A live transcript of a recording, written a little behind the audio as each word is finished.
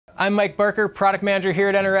I'm Mike Barker, product manager here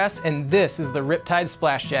at NRS, and this is the Riptide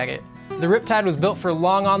Splash Jacket. The Riptide was built for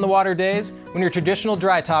long on-the-water days when your traditional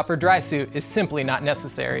dry top or dry suit is simply not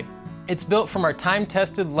necessary. It's built from our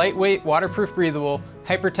time-tested, lightweight, waterproof breathable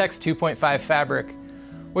HyproTex 2.5 fabric,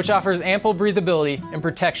 which offers ample breathability and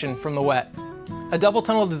protection from the wet. A double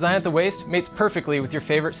tunnel design at the waist mates perfectly with your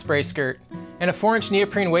favorite spray skirt, and a 4-inch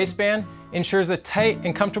neoprene waistband ensures a tight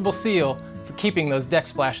and comfortable seal for keeping those deck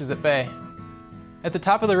splashes at bay. At the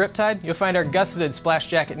top of the Riptide, you'll find our gusseted splash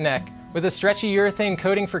jacket neck with a stretchy urethane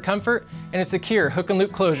coating for comfort and a secure hook and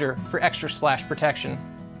loop closure for extra splash protection.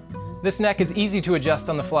 This neck is easy to adjust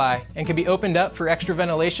on the fly and can be opened up for extra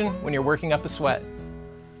ventilation when you're working up a sweat.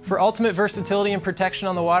 For ultimate versatility and protection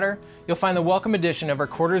on the water, you'll find the welcome addition of our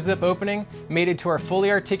quarter zip opening mated to our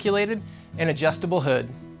fully articulated and adjustable hood.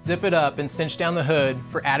 Zip it up and cinch down the hood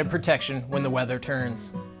for added protection when the weather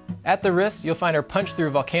turns. At the wrist, you'll find our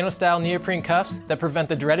punch-through volcano-style neoprene cuffs that prevent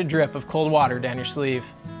the dreaded drip of cold water down your sleeve.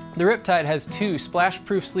 The Riptide has 2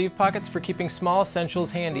 splash-proof sleeve pockets for keeping small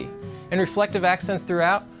essentials handy, and reflective accents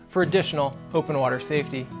throughout for additional open water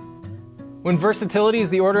safety. When versatility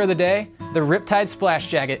is the order of the day, the Riptide Splash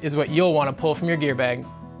Jacket is what you'll want to pull from your gear bag.